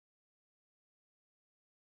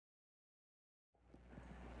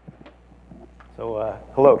So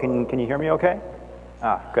hello, can you hear me okay?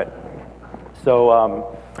 Good.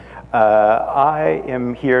 So I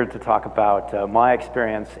am here to talk about my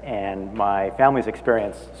experience and my family's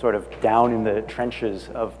experience sort of down in the trenches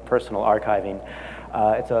of personal archiving.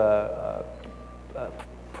 It's a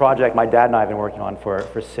project my dad and I have been working on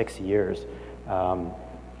for 6 years.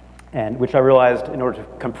 And which I realized in order to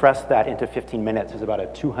compress that into 15 minutes is about a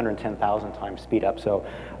 210,000 times speed up, so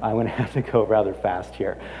I'm going to have to go rather fast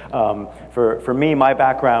here. For me, my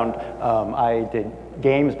background, I did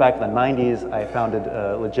games back in the 90s. I founded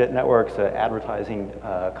Legit Networks, an advertising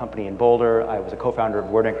company in Boulder. I was a co-founder of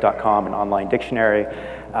Wordnik.com, an online dictionary.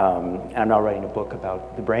 And I'm now writing a book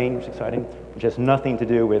about the brain, which is exciting, which has nothing to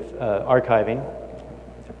do with archiving.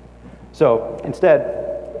 So instead,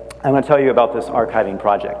 I'm going to tell you about this archiving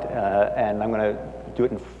project, and I'm going to do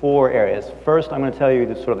it in 4 areas. First, I'm going to tell you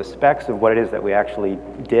sort of the specs of what it is that we actually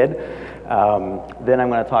did. Then I'm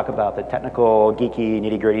going to talk about the technical, geeky,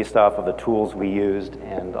 nitty-gritty stuff of the tools we used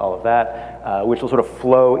and all of that, which will sort of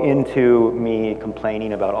flow into me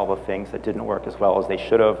complaining about all the things that didn't work as well as they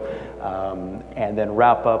should have, and then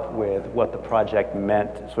wrap up with what the project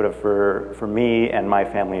meant sort of for me and my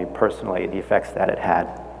family personally, the effects that it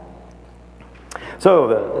had. So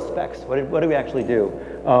the specs, what did we actually do?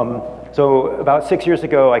 So about 6 years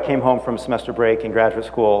ago, I came home from semester break in graduate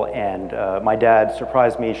school, and my dad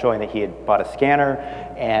surprised me showing that he had bought a scanner,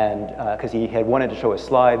 and because he had wanted to show his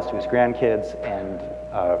slides to his grandkids, and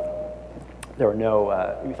there were no,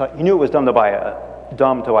 he knew it was dumb to buy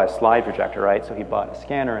a slide projector, right? So he bought a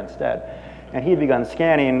scanner instead. And he had begun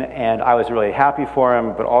scanning, and I was really happy for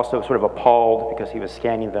him, but also sort of appalled because he was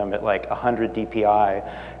scanning them at like 100 DPI,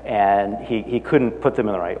 and he couldn't put them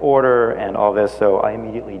in the right order and all this, so I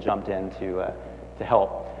immediately jumped in to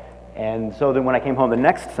help. And so then when I came home the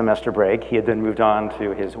next semester break, he had then moved on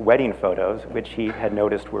to his wedding photos, which he had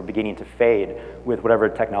noticed were beginning to fade with whatever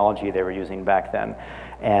technology they were using back then.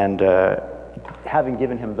 And having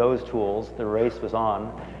given him those tools, the race was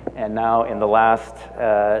on. And now in the last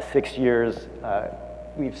 6 years,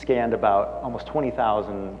 we've scanned about almost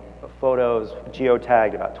 20,000 photos,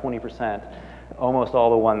 geotagged about 20%. Almost all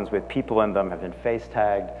the ones with people in them have been face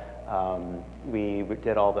tagged. We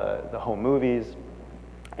did all the home movies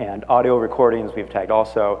and audio recordings we've tagged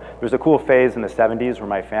also. There was a cool phase in the 70s where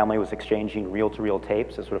my family was exchanging reel-to-reel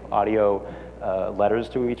tapes as sort of audio letters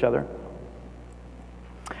to each other.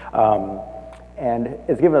 And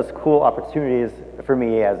it's given us cool opportunities for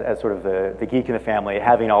me as sort of the geek in the family,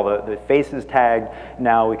 having all the faces tagged.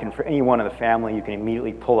 Now we can, for anyone in the family, you can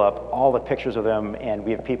immediately pull up all the pictures of them, and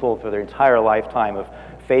we have people for their entire lifetime of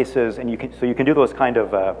faces, and you can do those kind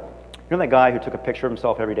of, you know that guy who took a picture of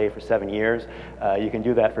himself every day for 7 years? You can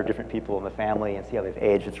do that for different people in the family and see how they've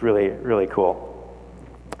aged. It's really, really cool.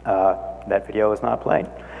 That video is not playing.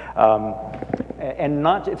 And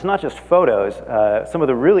it's not just photos. Some of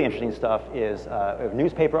the really interesting stuff is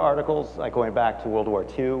newspaper articles, like going back to World War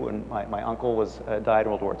II, when my uncle died in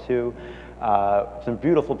World War II. Some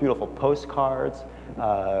beautiful, beautiful postcards,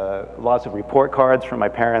 lots of report cards from my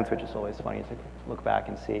parents, which is always funny to look back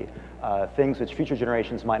and see. Things which future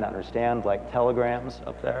generations might not understand, like telegrams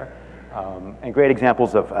up there. And great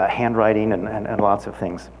examples of handwriting and lots of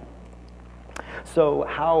things. So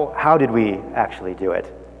how did we actually do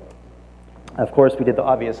it? Of course, we did the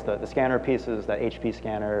obvious, the scanner pieces, that HP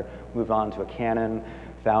scanner, moved on to a Canon,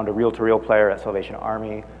 found a reel-to-reel player at Salvation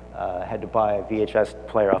Army, had to buy a VHS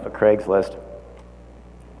player off of Craigslist.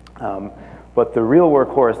 But the real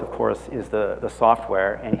workhorse, of course, is the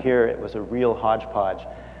software, and here it was a real hodgepodge.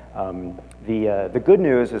 The good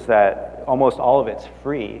news is that almost all of it's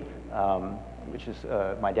free, which is,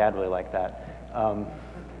 my dad really liked that.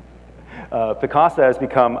 Picasa has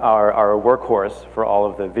become our workhorse for all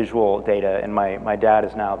of the visual data, and my dad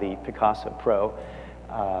is now the Picasa Pro.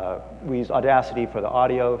 We use Audacity for the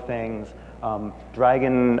audio things.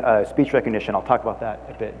 Dragon speech recognition, I'll talk about that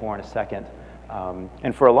a bit more in a second.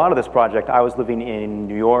 And for a lot of this project, I was living in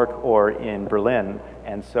New York or in Berlin,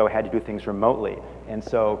 and so I had to do things remotely. And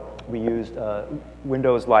so we used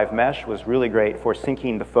Windows Live Mesh, was really great for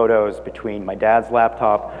syncing the photos between my dad's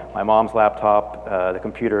laptop, my mom's laptop, the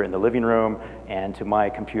computer in the living room, and to my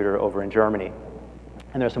computer over in Germany.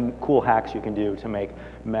 And there's some cool hacks you can do to make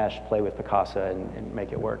Mesh play with Picasa and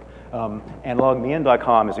make it work. And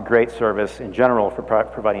LogMeIn.com is a great service in general for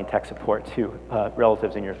providing tech support to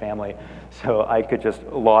relatives in your family. So I could just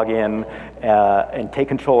log in and take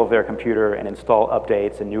control of their computer and install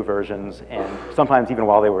updates and new versions, and sometimes even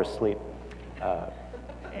while they were asleep.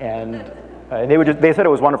 They said it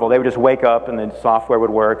was wonderful. They would just wake up and the software would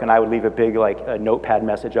work, and I would leave a big a notepad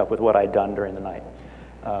message up with what I'd done during the night.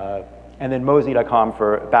 and then Mozy.com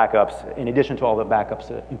for backups, in addition to all the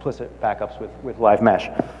backups, implicit backups with Live Mesh.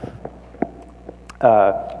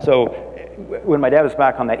 So when my dad was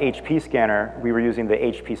back on that HP scanner, we were using the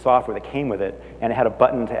HP software that came with it, and it had a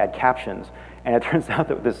button to add captions. And it turns out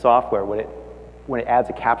that with this software, when it adds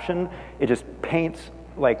a caption, it just paints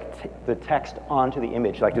like the text onto the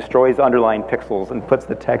image, like destroys the underlying pixels and puts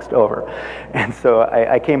the text over. And so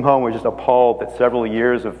I came home with just appalled that several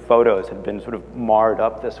years of photos had been sort of marred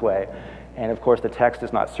up this way. And of course, the text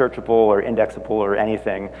is not searchable or indexable or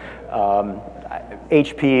anything.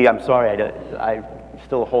 HP, I'm sorry, I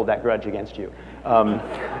still hold that grudge against you.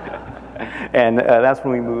 And that's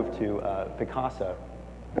when we moved to Picasa.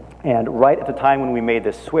 And right at the time when we made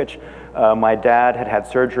this switch, my dad had had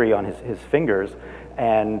surgery on his fingers,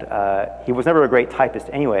 and he was never a great typist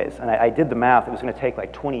anyways. And I did the math. It was going to take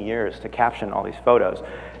like 20 years to caption all these photos.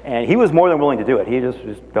 And he was more than willing to do it. He just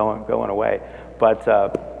was going away. But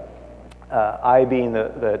I, being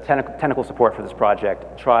the technical support for this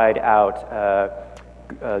project, tried out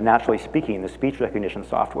Naturally Speaking, the speech recognition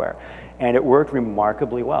software. And it worked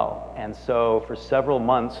remarkably well. And so for several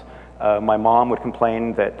months, my mom would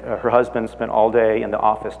complain that her husband spent all day in the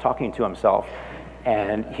office talking to himself.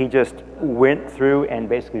 And he just went through and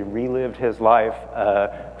basically relived his life,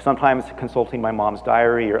 sometimes consulting my mom's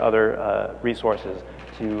diary or other resources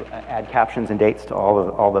to add captions and dates to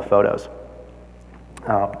all the photos.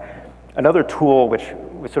 Another tool which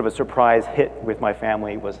was sort of a surprise hit with my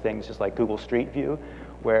family was things just like Google Street View,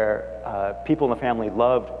 where people in the family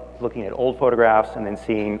loved looking at old photographs and then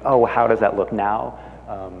seeing, oh, how does that look now?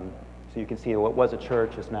 So you can see what was a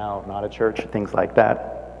church is now not a church, things like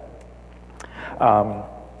that.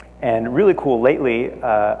 And really cool lately,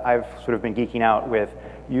 I've sort of been geeking out with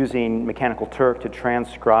using Mechanical Turk to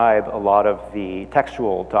transcribe a lot of the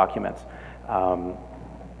textual documents. I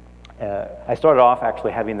started off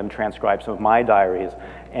actually having them transcribe some of my diaries,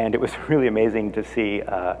 and it was really amazing to see.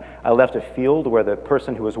 I left a field where the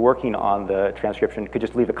person who was working on the transcription could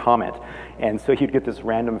just leave a comment. And so you'd get this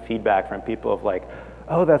random feedback from people of like,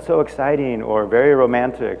 oh, that's so exciting, or very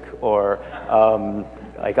romantic, or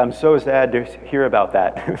like, I'm so sad to hear about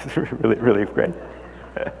that. It was really, really great.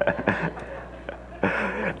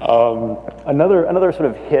 Another sort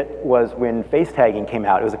of hit was when face tagging came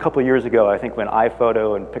out. It was a couple of years ago, I think, when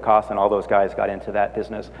iPhoto and Picasa and all those guys got into that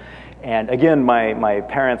business. And again, my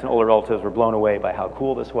parents and older relatives were blown away by how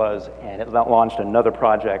cool this was, and it launched another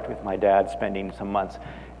project with my dad spending some months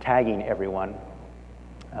tagging everyone,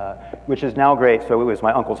 which is now great. So it was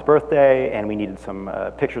my uncle's birthday, and we needed some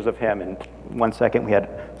pictures of him, and 1 second we had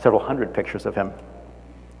several hundred pictures of him.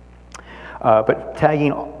 But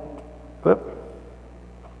tagging,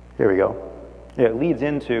 here we go. It leads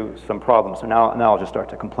into some problems, so now I'll just start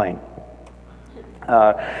to complain.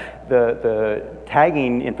 The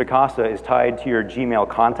tagging in Picasa is tied to your Gmail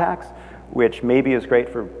contacts, which maybe is great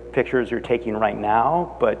for pictures you're taking right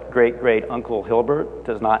now, but great-great Uncle Hilbert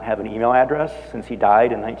does not have an email address since he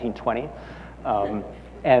died in 1920.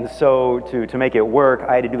 And so to make it work,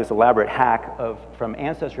 I had to do this elaborate hack from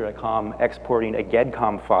Ancestry.com exporting a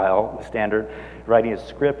GEDCOM file, standard, writing a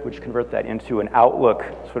script which convert that into an Outlook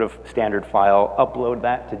sort of standard file, upload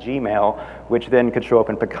that to Gmail, which then could show up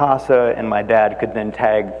in Picasa, and my dad could then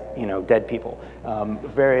tag, dead people.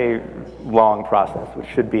 Very long process, which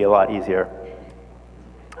should be a lot easier.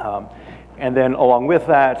 And then along with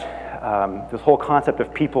that, this whole concept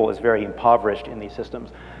of people is very impoverished in these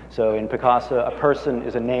systems. So in Picasa, a person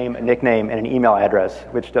is a name, a nickname, and an email address,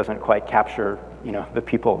 which doesn't quite capture, the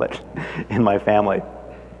people that in my family.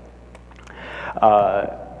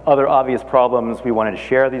 Other obvious problems, we wanted to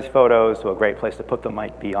share these photos, so a great place to put them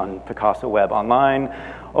might be on Picasa Web Online,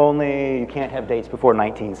 only you can't have dates before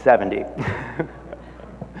 1970.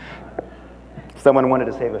 Someone wanted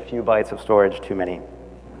to save a few bytes of storage, too many.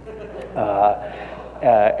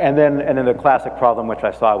 And then the classic problem, which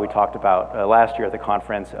I saw we talked about last year at the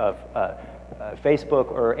conference, of Facebook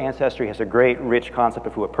or Ancestry has a great, rich concept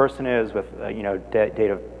of who a person is with date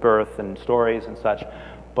of birth and stories and such,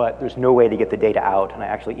 but there's no way to get the data out. And I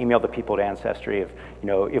actually emailed the people at Ancestry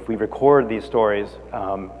if we record these stories,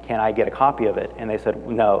 can I get a copy of it? And they said,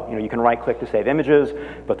 no, you can right-click to save images,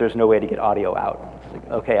 but there's no way to get audio out. It's like,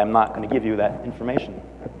 okay, I'm not going to give you that information.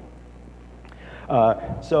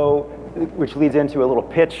 Which leads into a little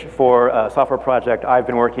pitch for a software project I've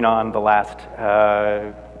been working on the last,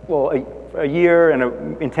 a year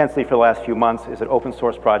and intensely for the last few months. Is an open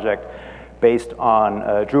source project based on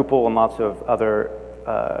Drupal and lots of other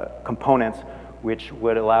components, which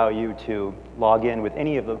would allow you to log in with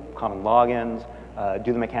any of the common logins,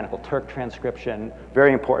 do the Mechanical Turk transcription.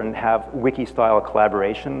 Very important, have wiki-style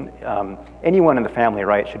collaboration. Anyone in the family,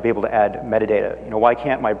 right, should be able to add metadata. You know, why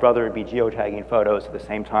can't my brother be geotagging photos at the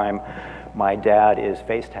same time my dad is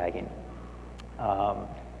face tagging?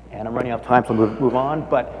 And I'm running out of time, so move on.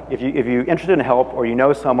 But if you're interested in help, or you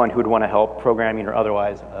know someone who would want to help, programming or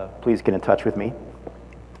otherwise, please get in touch with me.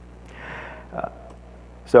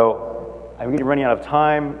 So I'm going to be running out of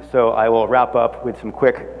time, so I will wrap up with some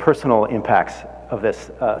quick personal impacts of this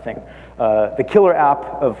thing. The killer app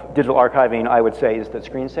of digital archiving, I would say, is the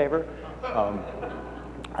screensaver.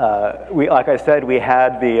 Like I said, we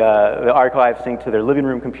had the archive synced to their living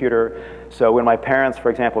room computer. So when my parents, for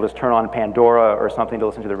example, just turn on Pandora or something to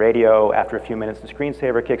listen to the radio, after a few minutes the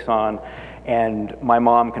screensaver kicks on, and my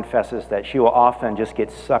mom confesses that she will often just get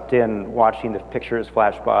sucked in watching the pictures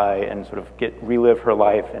flash by and sort of relive her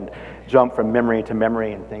life and jump from memory to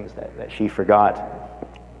memory and things that she forgot.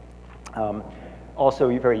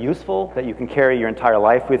 Also very useful that you can carry your entire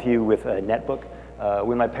life with you with a netbook.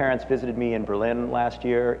 When my parents visited me in Berlin last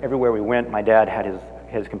year, everywhere we went, my dad had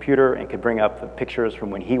his computer and could bring up the pictures from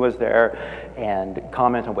when he was there and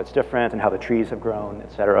comment on what's different and how the trees have grown,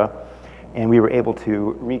 etc. And we were able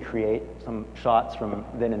to recreate some shots from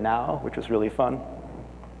then and now, which was really fun.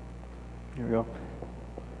 Here we go.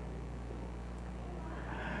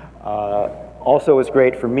 Also, it was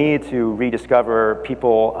great for me to rediscover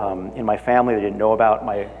people in my family that I didn't know about.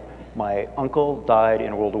 My uncle died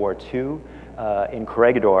in World War II in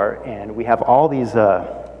Corregidor, and we have all these,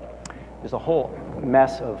 there's a whole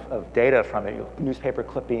mess of data from it, newspaper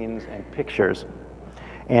clippings and pictures.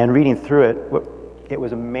 And reading through it, it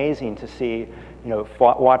was amazing to see,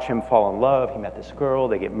 watch him fall in love. He met this girl,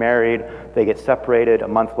 they get married, they get separated. A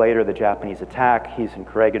month later, the Japanese attack, he's in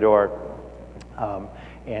Corregidor.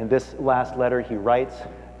 And this last letter he writes,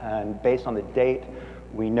 and based on the date,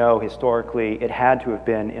 we know historically it had to have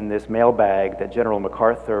been in this mailbag that General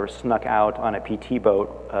MacArthur snuck out on a PT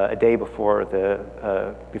boat a day before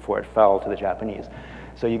before it fell to the Japanese.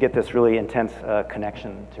 So you get this really intense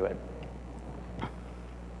connection to it.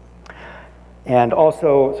 And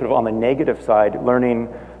also, sort of on the negative side, learning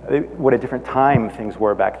what a different time things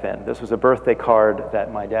were back then. This was a birthday card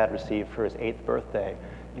that my dad received for his 8th birthday.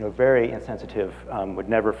 Very insensitive, would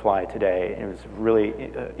never fly today. And it was really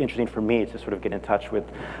interesting for me to sort of get in touch with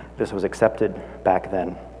this was accepted back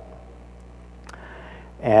then.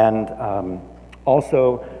 And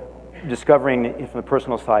also discovering from the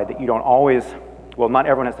personal side that you don't always, well, not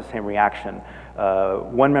everyone has the same reaction.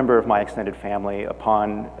 One member of my extended family,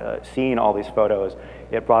 upon seeing all these photos,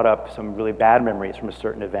 it brought up some really bad memories from a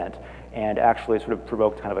certain event and actually sort of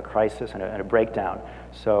provoked kind of a crisis and a breakdown.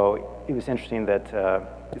 So it was interesting that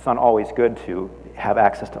it's not always good to have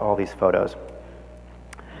access to all these photos.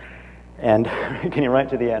 And getting right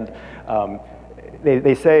to the end,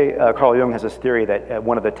 they say Carl Jung has this theory that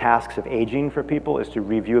one of the tasks of aging for people is to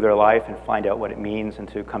review their life and find out what it means and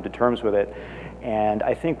to come to terms with it. And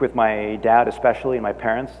I think with my dad especially and my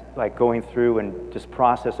parents, like going through and this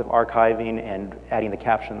process of archiving and adding the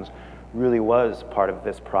captions really was part of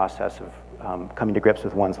this process of coming to grips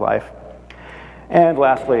with one's life. And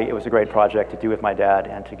lastly, it was a great project to do with my dad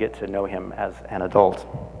and to get to know him as an adult.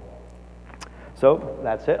 So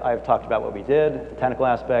that's it. I've talked about what we did, the technical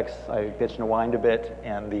aspects, I bitched and whined a bit,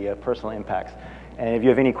 and the personal impacts. And if you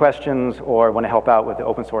have any questions or want to help out with the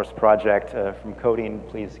open source project from coding,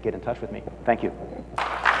 please get in touch with me. Thank you.